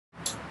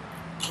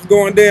What's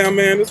going down,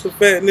 man? This the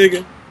fat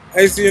nigga.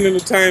 ACN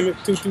Entertainment,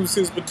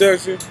 226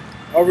 Production.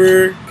 Over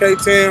here,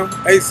 K-Town,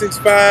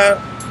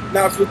 865,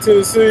 Knoxville,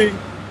 Tennessee.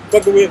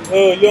 Fucking with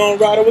young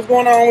Ryda. What's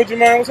going on with you,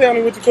 man? What's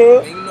happening with you,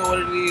 cuz? Man, you know what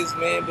it is,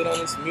 man. Been on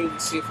this music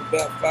shit for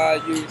about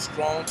 5 years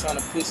strong, trying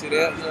to push it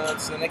out, you know what I'm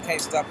saying? They can't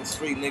stop a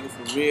street nigga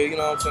for real, you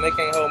know what I'm saying? They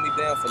can't hold me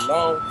down for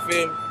long, you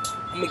feel me?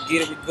 I'm gonna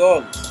get it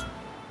regardless.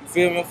 You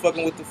feel me? I'm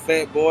fucking with the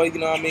fat boy, you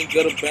know what I mean?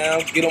 Gutter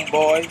bound, get them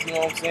boys, you know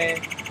what I'm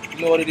saying?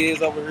 You know what it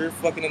is over here,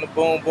 fucking in the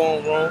boom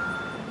room,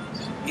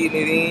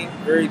 getting it in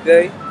every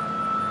day.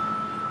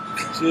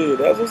 Shit,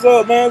 that's what's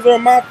up, man. Is there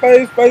my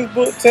face,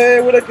 Facebook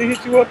tag where they can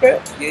hit you up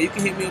at? Yeah, you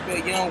can hit me up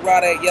at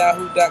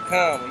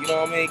youngryda@yahoo.com. You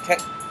know what I mean?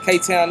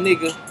 K-Town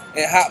nigga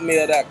at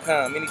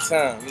hotmail.com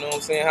anytime. You know what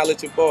I'm saying? Holla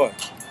at your boy.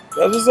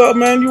 That's what's up,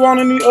 man. You want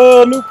any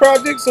new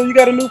projects? So you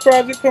got a new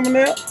project coming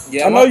out?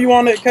 Yeah, I know you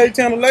on that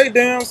K-Town to lay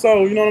down,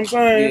 so you know what I'm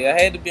saying? Yeah,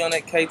 I had to be on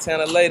that K-Town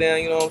to lay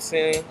down, you know what I'm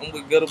saying? I'm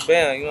with Gutter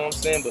Bound, you know what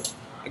I'm saying? But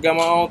I got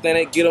my own thing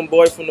that get them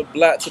boy from the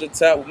block to the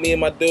top with me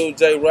and my dude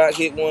J Rock.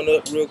 Hit one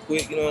up real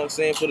quick, you know what I'm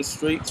saying, for the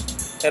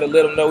streets. Had to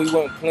let them know we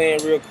wasn't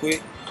playing real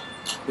quick.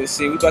 But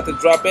shit, we about to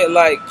drop it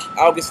like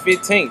August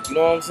 15th, you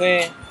know what I'm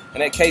saying?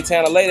 And that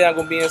K-Town to lay down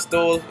gonna be in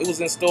stores. It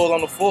was in stores on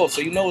the 4th,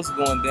 so you know it's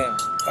going down.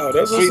 Oh,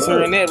 that's streets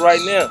are in that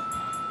right now.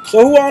 So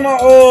who on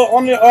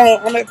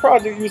that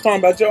project you was talking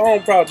about? Your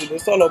own project, the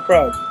solo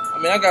project?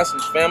 I mean, I got some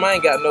fam. I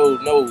ain't got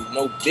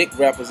no big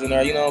rappers in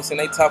there. You know what I'm saying?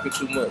 They talking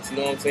too much. You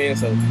know what I'm saying?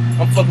 So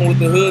I'm fucking with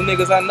the hood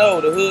niggas I know.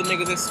 The hood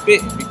niggas that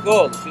spit,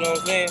 regardless. You know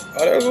what I'm saying?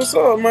 Oh, that's what's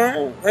up,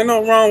 man. Ain't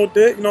nothing wrong with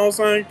that. You know what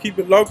I'm saying? Keep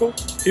it local.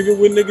 Keep it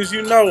with niggas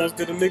you know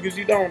instead of niggas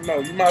you don't know.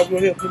 You might as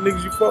well help the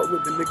niggas you fuck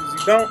with, the niggas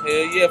you don't.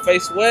 Hell yeah, if they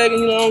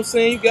swagging, you know what I'm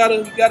saying? You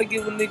gotta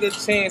give a nigga a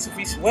chance if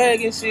he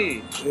swagging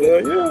shit. Hell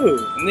yeah.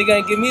 The nigga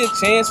ain't give me a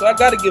chance, so I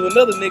gotta give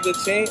another nigga a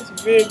chance. You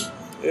feel me?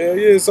 Yeah,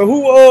 yeah. So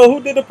who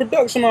did the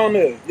production on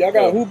there? Y'all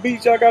got who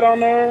beats y'all got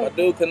on there? My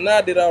dude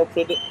Kanai did all the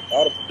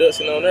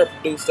production on there,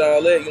 produced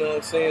all that, you know what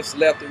I'm saying?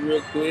 Slapped it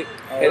real quick.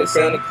 Had it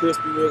sounded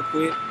crispy real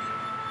quick.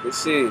 But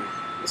shit,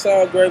 it's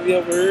all gravy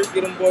over here.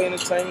 Get them boy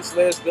entertainment /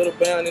 Gutter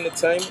Bound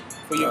entertainment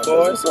for your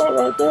boys. That's all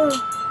right there.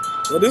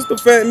 Well, this the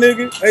fat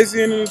nigga,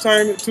 ACN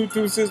Entertainment,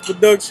 226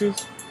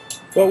 Productions.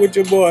 Fuck with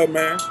your boy,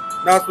 man.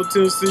 Knoxville,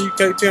 Tennessee,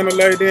 K-Town to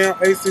lay down,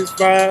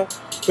 865.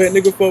 Fat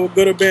nigga fuck with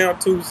Gutter Bound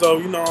too, so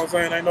you know what I'm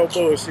saying, ain't no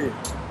bullshit.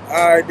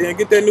 Alright then,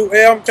 get that new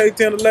album,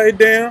 K-Town to lay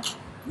down,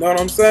 you know what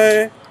I'm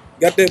saying?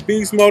 Got that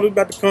beast motor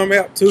about to come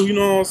out too, you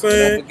know what I'm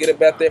saying? Don't forget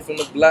about that from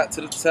the block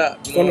to the top.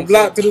 You know from the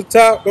block to the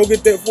top, go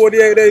get that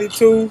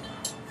 4882.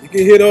 You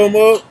can hit them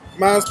up,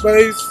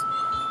 MySpace,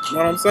 you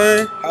know what I'm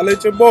saying? Holla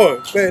at your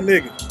boy, fat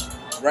nigga.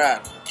 Right.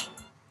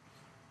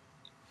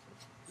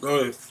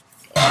 Go ahead.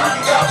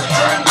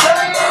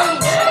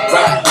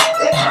 Right.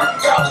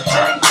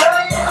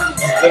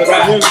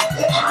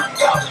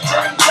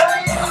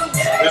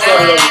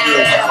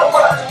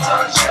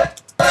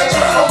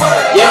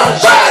 Young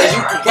Ryda,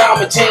 you can call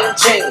me Ching.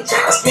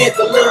 I spent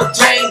a little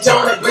change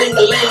on it,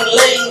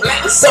 bling-a-ling-ling.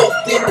 It's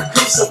soaked in the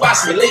crease, so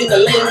watch me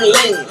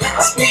lean-a-ling-ling.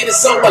 I spit it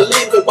so I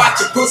live it,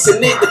 watch a pussy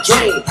nigga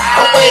dream.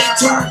 I'm way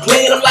too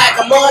clean, I'm like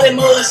a money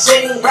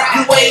machine.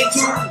 You way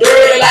too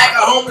dirty, like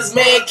a homeless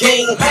man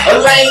king. A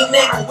lame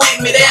nigga with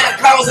me that'll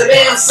cause a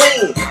damn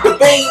scene. The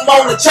beam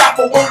on the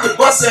chopper when you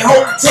bustin'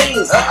 whole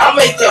teams. I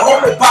make your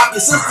homie pop,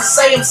 your sister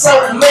say I'm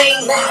so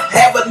mean.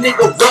 Have a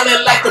nigga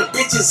running like them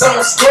bitches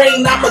on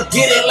screen. I'ma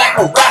get it like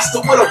a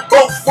roster with a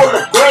boat full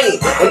of green.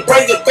 And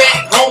bring it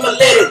back home and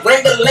let it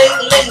ring a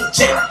ling-ling.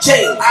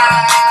 Ching-ching.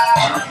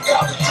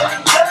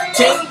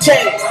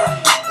 Ching-ching.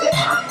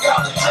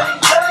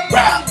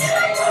 Right.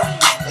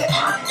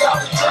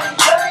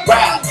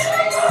 Right.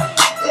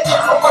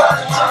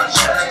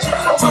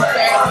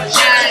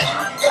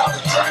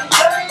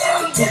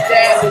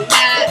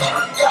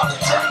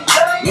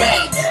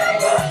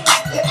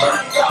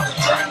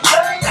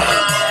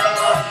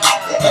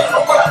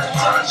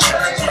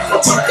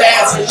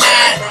 2009.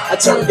 Man. I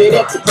turned it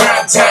up to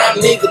prime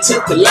time, nigga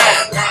took the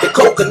line. The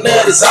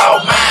coconut is all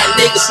mine,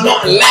 nigga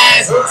snorting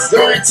lines.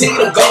 Guaranteed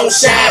I'm gon'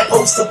 shine,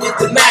 posted with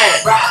the 9.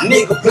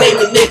 Nigga play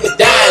me, nigga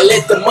die,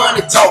 let the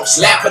money talk.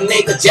 Slap a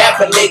nigga, jab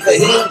a nigga,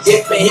 he ain't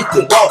different, he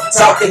can walk.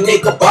 Talking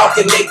nigga,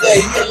 balking nigga,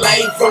 he a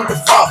lame from the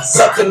fall.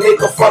 Suck a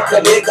nigga, fuck a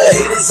nigga,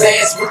 hit his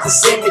ass with the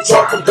semi,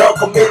 drunk him,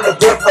 dunk him in the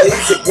river. He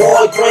said,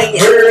 boy, you ain't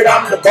heard,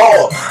 I'm the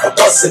ball. I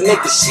bust a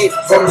nigga shit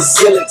from the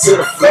ceiling to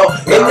the floor.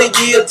 In the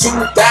year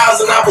 2000,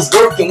 I was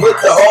working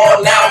with the hard.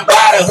 Now I'm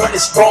about 100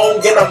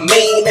 strong and I'm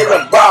mean and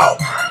I'm raw.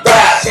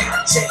 Right.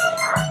 Ching.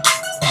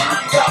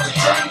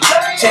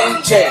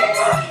 Ching.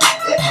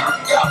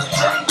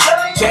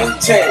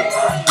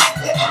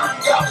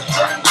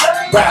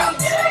 Right.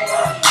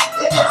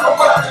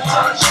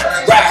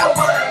 Right.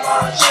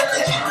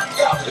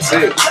 That's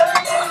it.